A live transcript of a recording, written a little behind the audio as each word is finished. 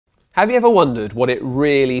Have you ever wondered what it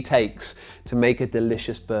really takes to make a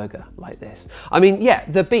delicious burger like this? I mean, yeah,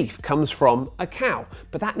 the beef comes from a cow,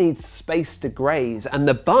 but that needs space to graze, and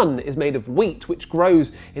the bun is made of wheat, which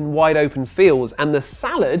grows in wide open fields, and the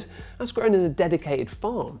salad, that's grown in a dedicated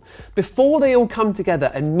farm. Before they all come together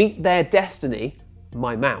and meet their destiny,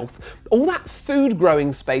 my mouth, all that food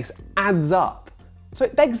growing space adds up. So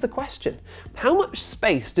it begs the question, how much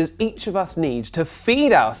space does each of us need to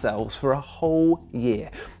feed ourselves for a whole year?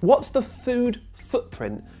 What's the food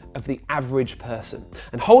footprint of the average person?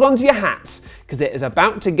 And hold on to your hats, because it is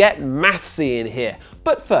about to get mathsy in here.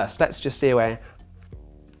 But first, let's just see where...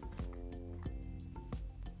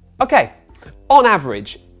 Okay, on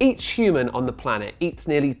average, each human on the planet eats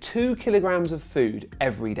nearly 2 kilograms of food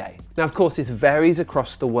every day. Now, of course, this varies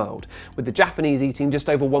across the world, with the Japanese eating just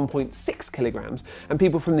over 1.6 kilograms and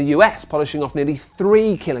people from the US polishing off nearly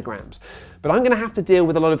 3 kilograms. But I'm going to have to deal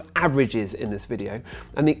with a lot of averages in this video,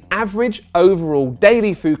 and the average overall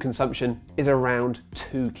daily food consumption is around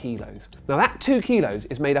 2 kilos. Now that 2 kilos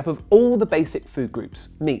is made up of all the basic food groups: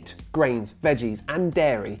 meat, grains, veggies and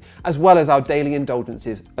dairy, as well as our daily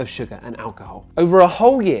indulgences of sugar and alcohol. Over a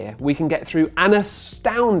whole year, we can get through an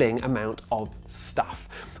astounding amount of stuff.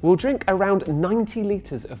 We'll drink around 90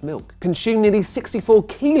 litres of milk, consume nearly 64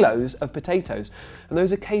 kilos of potatoes, and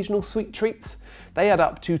those occasional sweet treats, they add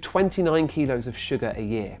up to 29 kilos of sugar a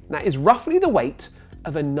year. That is roughly the weight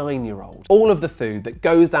of a 9-year-old. All of the food that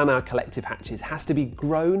goes down our collective hatches has to be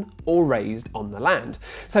grown or raised on the land.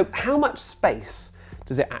 So how much space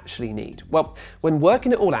does it actually need? Well, when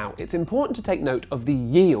working it all out, it's important to take note of the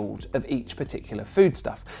yield of each particular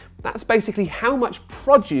foodstuff. That's basically how much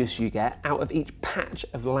produce you get out of each patch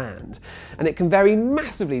of land. And it can vary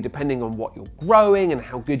massively depending on what you're growing and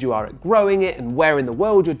how good you are at growing it and where in the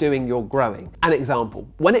world you're doing your growing. An example,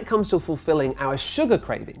 when it comes to fulfilling our sugar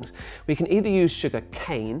cravings, we can either use sugar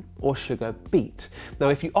cane or sugar beet. Now,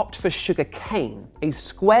 if you opt for sugar cane, a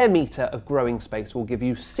square metre of growing space will give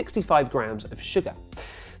you 65 grams of sugar.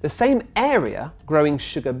 The same area growing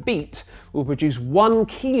sugar beet will produce 1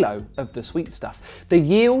 kilo of the sweet stuff. The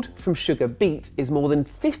yield from sugar beet is more than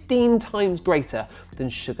 15 times greater than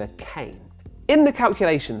sugar cane. In the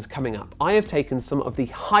calculations coming up, I have taken some of the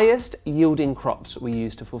highest yielding crops we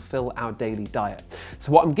use to fulfill our daily diet.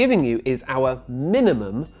 So what I'm giving you is our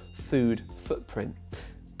minimum food footprint.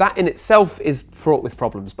 That in itself is fraught with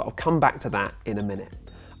problems, but I'll come back to that in a minute.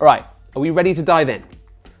 All right, are we ready to dive in?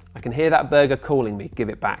 I can hear that burger calling me, give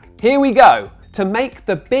it back. Here we go. To make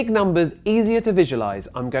the big numbers easier to visualize,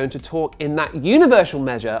 I'm going to talk in that universal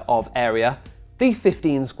measure of area, the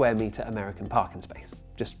 15 square meter American parking space.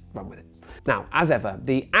 Just run with it. Now, as ever,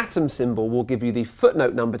 the atom symbol will give you the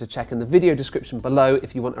footnote number to check in the video description below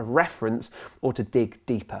if you want a reference or to dig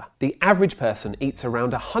deeper. The average person eats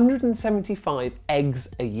around 175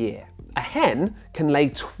 eggs a year. A hen can lay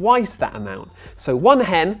twice that amount, so 1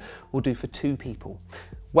 hen will do for 2 people.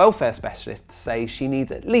 Welfare specialists say she needs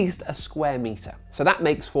at least a square metre, so that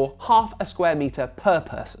makes for half a square metre per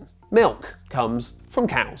person. Milk comes from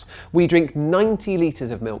cows. We drink 90 litres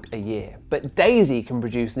of milk a year, but Daisy can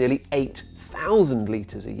produce nearly 8,000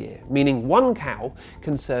 litres a year, meaning 1 cow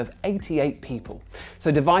can serve 88 people. So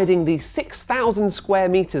dividing the 6,000 square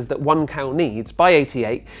metres that 1 cow needs by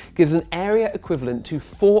 88 gives an area equivalent to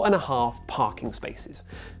 4.5 parking spaces.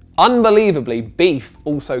 Unbelievably, beef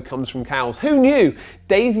also comes from cows. Who knew?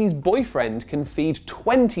 Daisy's boyfriend can feed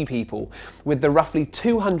 20 people with the roughly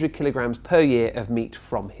 200 kilograms per year of meat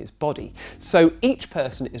from his body. So each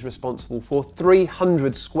person is responsible for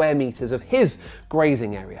 300 square meters of his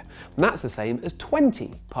grazing area. And that's the same as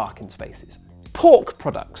 20 parking spaces. Pork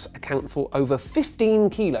products account for over 15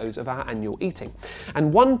 kilos of our annual eating,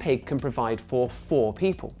 and 1 pig can provide for 4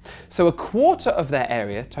 people. So a quarter of their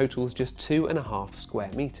area totals just 2.5 square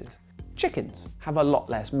meters. Chickens have a lot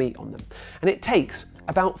less meat on them, and it takes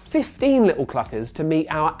about 15 little cluckers to meet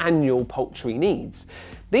our annual poultry needs.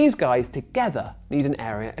 These guys together need an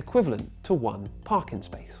area equivalent to 1 parking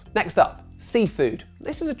space. Next up, seafood.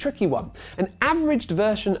 This is a tricky one. An averaged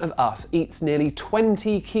version of us eats nearly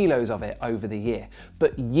 20 kilos of it over the year,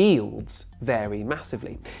 but yields vary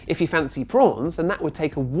massively. If you fancy prawns, then that would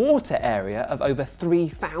take a water area of over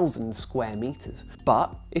 3,000 square meters.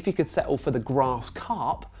 But if you could settle for the grass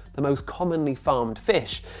carp, the most commonly farmed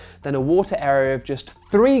fish, then a water area of just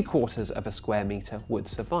 3/4 of a square meter would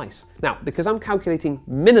suffice. Now, because I'm calculating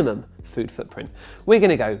minimum food footprint, we're going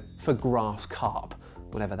to go for grass carp,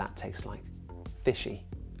 whatever that tastes like. Fishy,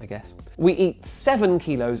 I guess. We eat 7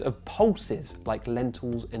 kilos of pulses like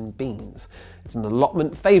lentils and beans. It's an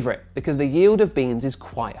allotment favourite because the yield of beans is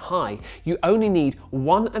quite high. You only need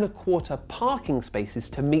 1.25 parking spaces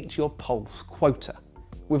to meet your pulse quota.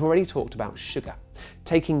 we've already talked about sugar.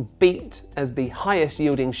 Taking beet as the highest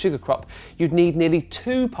yielding sugar crop, you'd need nearly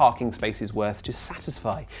 2 parking spaces worth to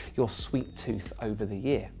satisfy your sweet tooth over the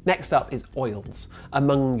year. Next up is oils.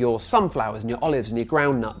 Among your sunflowers and your olives and your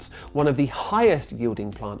groundnuts, one of the highest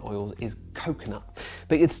yielding plant oils is coconut.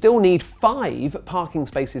 But you'd still need 5 parking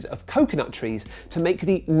spaces of coconut trees to make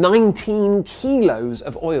the 19 kilos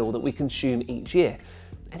of oil that we consume each year.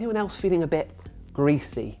 Anyone else feeling a bit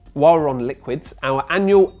greasy? While we're on liquids, our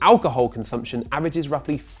annual alcohol consumption averages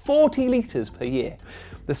roughly 40 litres per year.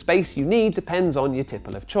 The space you need depends on your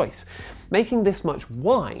tipple of choice. Making this much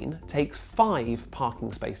wine takes 5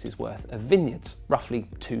 parking spaces worth of vineyards, roughly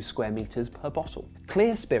 2 square metres per bottle.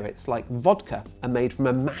 Clear spirits like vodka are made from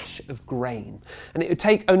a mash of grain, and it would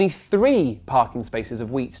take only 3 parking spaces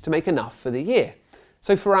of wheat to make enough for the year.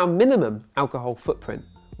 So for our minimum alcohol footprint,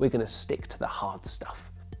 we're going to stick to the hard stuff.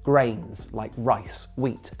 Grains like rice,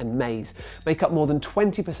 wheat and maize make up more than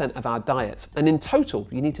 20% of our diets, and in total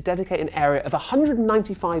you need to dedicate an area of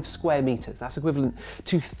 195 square metres, that's equivalent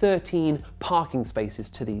to 13 parking spaces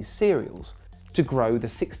to these cereals. To grow the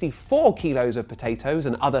 64 kilos of potatoes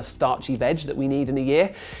and other starchy veg that we need in a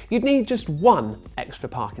year, you'd need just 1 extra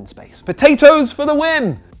parking space. Potatoes for the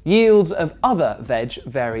win! Yields of other veg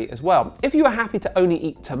vary as well. If you are happy to only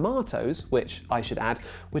eat tomatoes, which I should add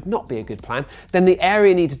would not be a good plan, then the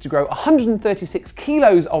area needed to grow 136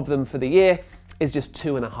 kilos of them for the year is just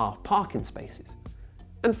 2.5 parking spaces.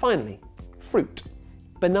 And finally, fruit.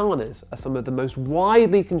 Bananas are some of the most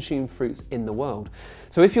widely consumed fruits in the world.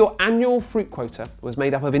 So if your annual fruit quota was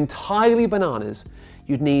made up of entirely bananas,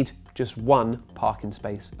 you'd need just 1 parking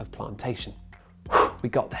space of plantation. Whew, we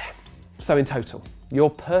got there. So in total,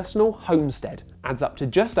 your personal homestead adds up to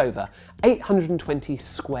just over 820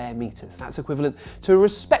 square metres. That's equivalent to a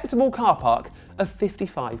respectable car park of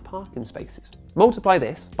 55 parking spaces. Multiply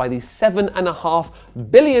this by the 7.5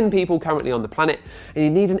 billion people currently on the planet, and you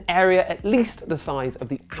need an area at least the size of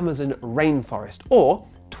the Amazon rainforest, or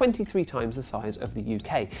 23 times the size of the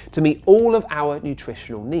UK, to meet all of our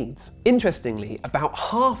nutritional needs. Interestingly, about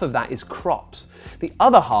half of that is crops. The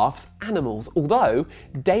other half's animals, although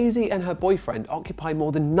Daisy and her boyfriend occupy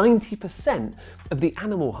more than 90% of the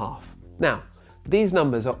animal half. Now, these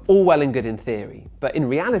numbers are all well and good in theory, but in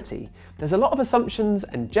reality, there's a lot of assumptions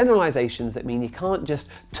and generalisations that mean you can't just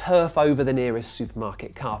turf over the nearest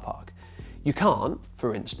supermarket car park. You can't,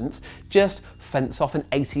 for instance, just fence off an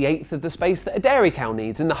 1/88 of the space that a dairy cow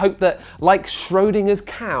needs in the hope that, like Schrodinger's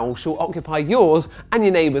cow, she'll occupy yours and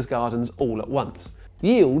your neighbour's gardens all at once.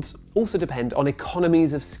 Yields also depend on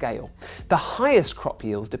economies of scale. The highest crop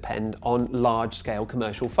yields depend on large-scale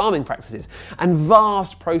commercial farming practices and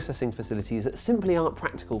vast processing facilities that simply aren't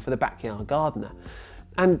practical for the backyard gardener.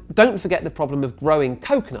 And don't forget the problem of growing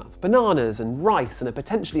coconuts, bananas and rice in a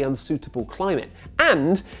potentially unsuitable climate,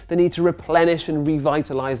 and the need to replenish and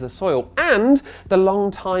revitalise the soil, and the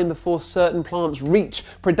long time before certain plants reach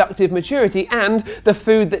productive maturity, and the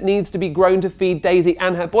food that needs to be grown to feed Daisy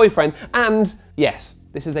and her boyfriend, and yes,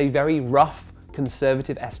 this is a very rough,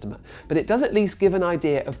 conservative estimate, but it does at least give an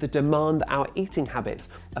idea of the demand our eating habits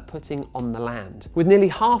are putting on the land. With nearly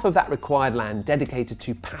half of that required land dedicated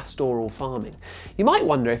to pastoral farming, you might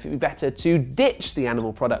wonder if it'd be better to ditch the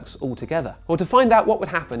animal products altogether. Or to find out what would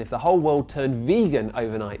happen if the whole world turned vegan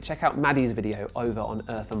overnight, check out Maddie's video over on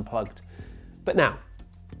Earth Unplugged. But now,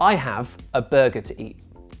 I have a burger to eat.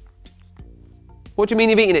 What do you mean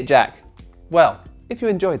you've eaten it, Jack? Well, if you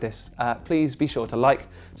enjoyed this, please be sure to like,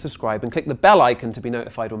 subscribe and click the bell icon to be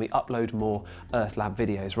notified when we upload more Earth Lab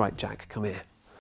videos. Right, Jack, come here.